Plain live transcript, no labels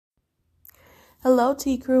Hello,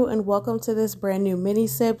 Tea Crew, and welcome to this brand new mini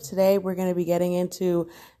sip. Today, we're going to be getting into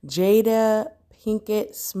Jada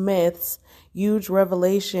Pinkett Smith's huge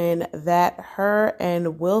revelation that her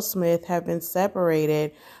and Will Smith have been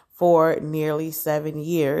separated for nearly 7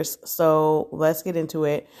 years. So let's get into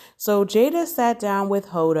it. So Jada sat down with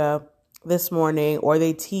Hoda this morning, or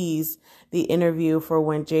they teased the interview for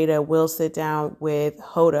when Jada will sit down with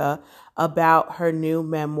Hoda about her new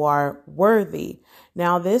memoir, Worthy.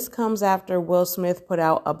 Now, this comes after Will Smith put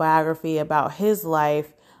out a biography about his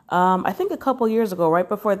life. I think a couple years ago, right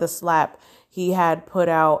before the slap, he had put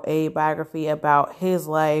out a biography about his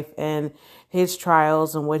life and his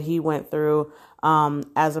trials and what he went through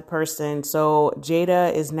as a person. So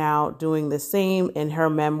Jada is now doing the same in her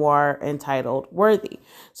memoir entitled Worthy.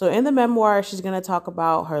 So in the memoir, she's going to talk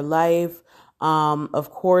about her life. Of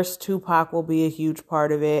course, Tupac will be a huge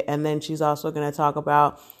part of it. And then she's also going to talk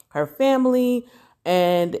about her family.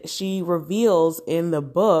 And she reveals in the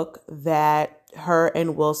book that her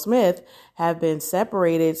and Will Smith have been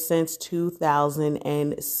separated since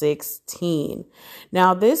 2016.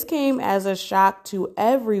 Now, this came as a shock to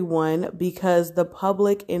everyone because the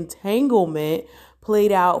public entanglement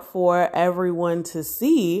played out for everyone to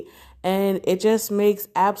see. And it just makes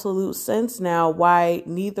absolute sense now why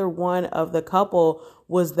neither one of the couple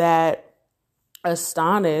was that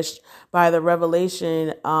astonished by the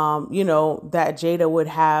revelation, that Jada would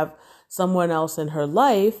have someone else in her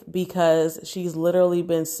life, because she's literally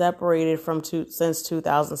been separated since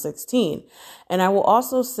 2016. And I will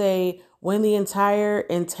also say, when the entire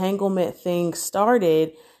entanglement thing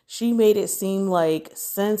started, she made it seem like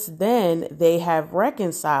since then they have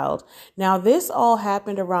reconciled. Now, this all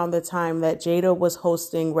happened around the time that Jada was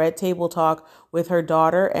hosting Red Table Talk with her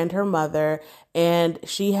daughter and her mother, and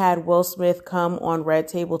she had Will Smith come on Red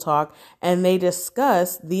Table Talk, and they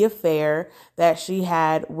discussed the affair that she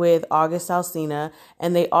had with August Alsina,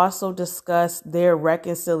 and they also discussed their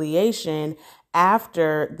reconciliation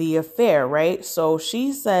after the affair, right? So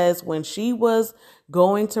she says when she was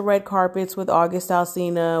going to red carpets with August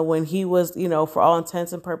Alsina, when he was, for all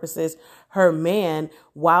intents and purposes, her man,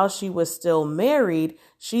 while she was still married,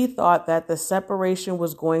 she thought that the separation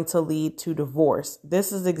was going to lead to divorce.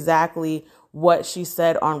 This is exactly what she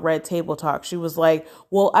said on Red Table Talk. She was like,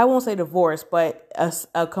 well, I won't say divorce, but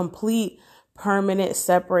a complete permanent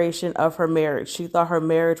separation of her marriage. She thought her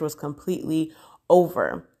marriage was completely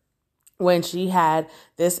over when she had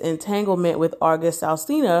this entanglement with August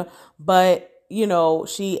Alsina, but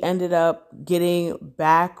she ended up getting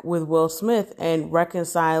back with Will Smith and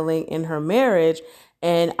reconciling in her marriage.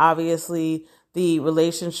 And obviously the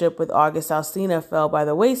relationship with August Alsina fell by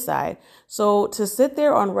the wayside. So to sit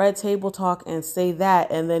there on Red Table Talk and say that,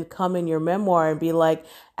 and then come in your memoir and be like,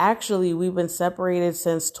 actually, we've been separated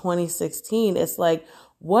since 2016. It's like,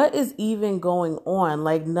 what is even going on?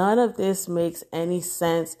 Like, none of this makes any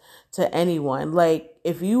sense to anyone. Like,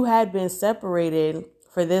 if you had been separated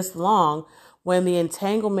for this long, when the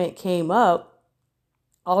entanglement came up,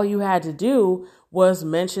 all you had to do was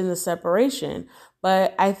mention the separation.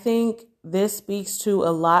 But I think this speaks to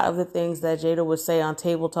a lot of the things that Jada would say on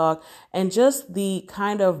Table Talk, and just the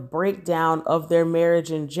kind of breakdown of their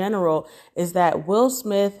marriage in general is that Will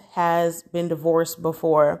Smith has been divorced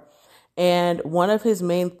before. And one of his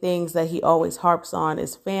main things that he always harps on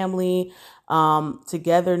is family,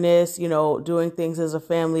 togetherness, doing things as a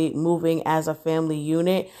family, moving as a family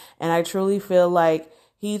unit. And I truly feel like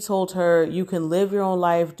he told her, you can live your own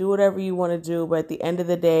life, do whatever you want to do, but at the end of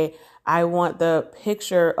the day, I want the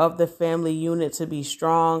picture of the family unit to be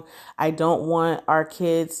strong. I don't want our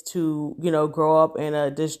kids to, grow up in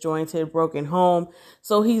a disjointed, broken home.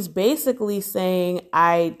 So he's basically saying,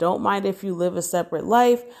 I don't mind if you live a separate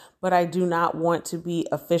life, but I do not want to be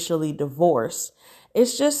officially divorced.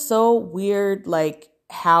 It's just so weird, like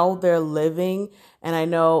how they're living. And I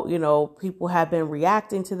know, people have been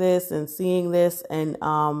reacting to this and seeing this and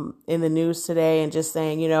in the news today and just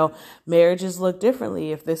saying, marriages look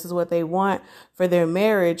differently. If this is what they want for their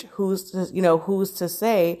marriage, who's to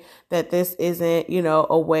say that this isn't,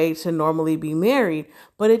 a way to normally be married?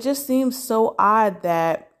 But it just seems so odd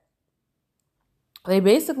that they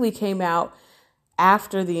basically came out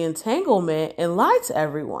after the entanglement and lied to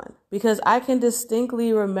everyone, because I can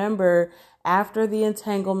distinctly remember after the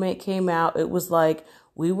entanglement came out, it was like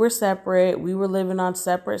we were separate. We were living on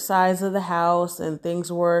separate sides of the house and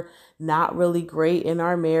things were not really great in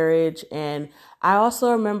our marriage. And I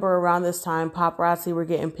also remember around this time, paparazzi were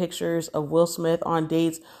getting pictures of Will Smith on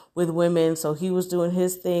dates with women. So he was doing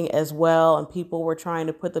his thing as well. And people were trying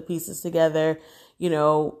to put the pieces together,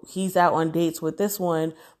 he's out on dates with this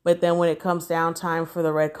one. But then when it comes down time for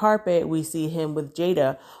the red carpet, we see him with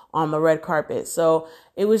Jada on the red carpet. So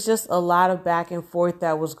it was just a lot of back and forth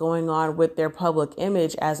that was going on with their public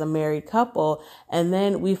image as a married couple. And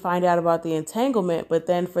then we find out about the entanglement, but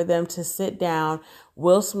then for them to sit down,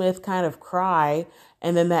 Will Smith kind of cry.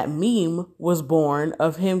 And then that meme was born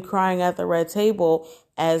of him crying at the red table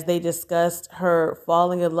as they discussed her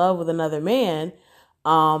falling in love with another man,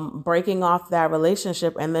 breaking off that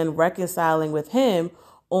relationship and then reconciling with him,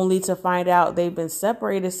 only to find out they've been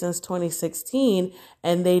separated since 2016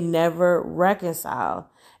 and they never reconcile.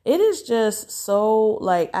 It is just so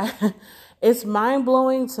it's mind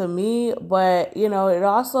blowing to me, but it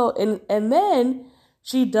also, and then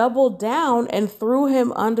she doubled down and threw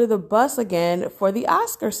him under the bus again for the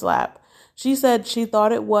Oscar slap. She said she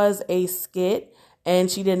thought it was a skit and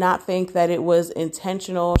she did not think that it was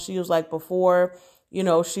intentional. She was like, before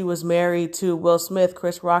she was married to Will Smith,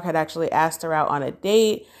 Chris Rock had actually asked her out on a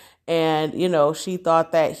date. And, she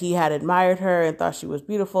thought that he had admired her and thought she was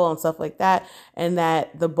beautiful and stuff like that. And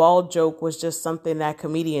that the bald joke was just something that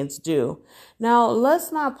comedians do. Now,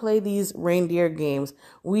 let's not play these reindeer games.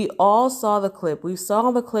 We all saw the clip. We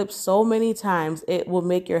saw the clip so many times, it will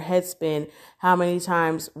make your head spin how many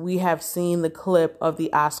times we have seen the clip of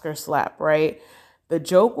the Oscar slap, right? The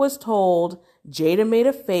joke was told. Jada made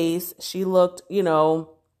a face. She looked,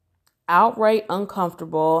 outright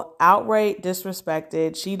uncomfortable, outright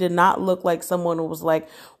disrespected. She did not look like someone who was like,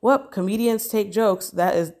 well, comedians take jokes.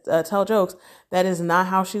 That is, tell jokes. That is not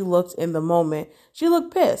how she looked in the moment. She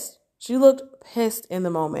looked pissed. She looked pissed in the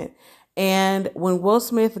moment. And when Will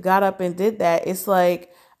Smith got up and did that, it's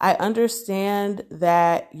like, I understand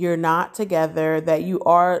that you're not together, that you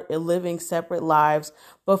are living separate lives.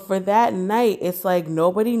 But for that night, it's like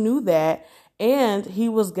nobody knew that. And he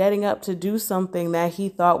was getting up to do something that he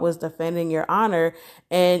thought was defending your honor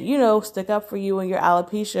and, stick up for you and your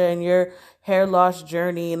alopecia and your hair loss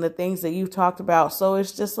journey and the things that you've talked about. So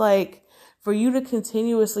it's just like, for you to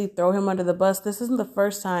continuously throw him under the bus, this isn't the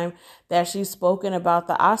first time that she's spoken about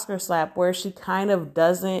the Oscar slap, where she kind of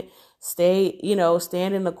doesn't stand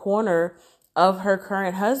in the corner of her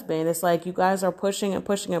current husband. It's like you guys are pushing and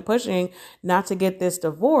pushing and pushing not to get this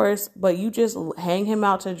divorce, but you just hang him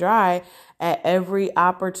out to dry at every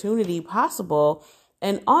opportunity possible.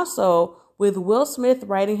 And also, with Will Smith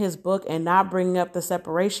writing his book and not bringing up the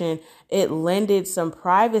separation, it lended some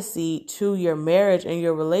privacy to your marriage and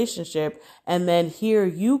your relationship. And then here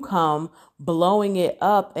you come blowing it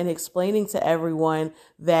up and explaining to everyone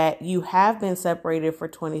that you have been separated for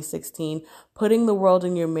 2016, putting the world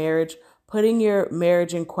in your marriage, putting your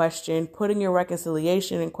marriage in question, putting your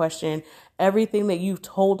reconciliation in question. Everything that you've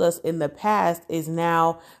told us in the past is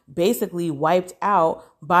now basically wiped out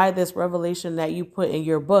by this revelation that you put in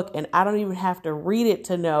your book. And I don't even have to read it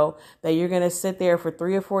to know that you're going to sit there for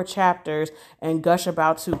 3 or 4 chapters and gush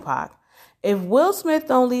about Tupac. If Will Smith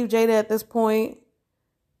don't leave Jada at this point,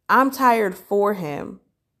 I'm tired for him.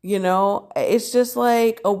 It's just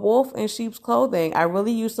like a wolf in sheep's clothing. I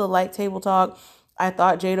really used to like Table Talk. I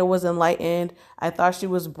thought Jada was enlightened. I thought she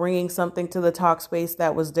was bringing something to the talk space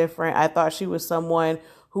that was different. I thought she was someone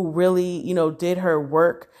who really, did her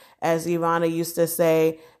work, as Ivana used to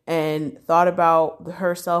say, and thought about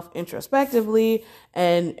herself introspectively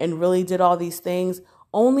and really did all these things,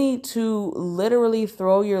 only to literally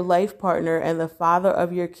throw your life partner and the father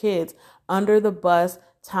of your kids under the bus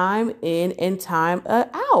time in and time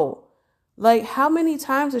out. Like, how many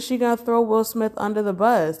times is she going to throw Will Smith under the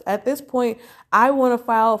bus? At this point, I want to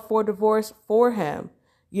file for divorce for him.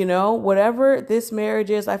 Whatever this marriage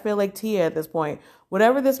is, I feel like Tia at this point.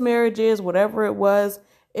 Whatever this marriage is, whatever it was,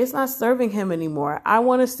 it's not serving him anymore. I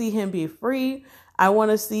want to see him be free. I want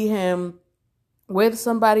to see him with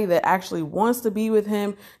somebody that actually wants to be with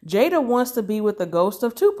him. Jada wants to be with the ghost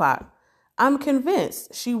of Tupac. I'm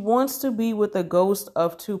convinced she wants to be with the ghost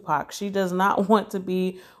of Tupac. She does not want to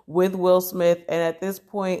be with Will Smith. And at this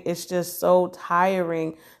point, it's just so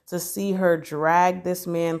tiring to see her drag this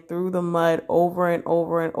man through the mud over and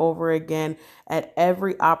over and over again at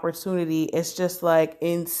every opportunity. It's just like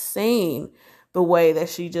insane the way that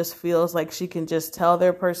she just feels like she can just tell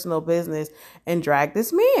their personal business and drag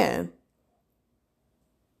this man.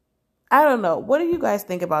 I don't know. What do you guys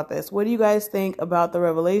think about this? What do you guys think about the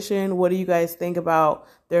revelation? What do you guys think about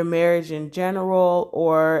their marriage in general?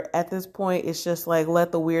 Or at this point, it's just like,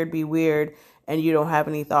 let the weird be weird and you don't have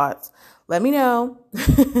any thoughts. Let me know.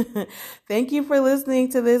 Thank you for listening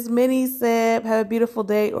to this mini sip. Have a beautiful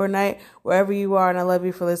day or night wherever you are. And I love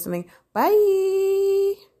you for listening. Bye.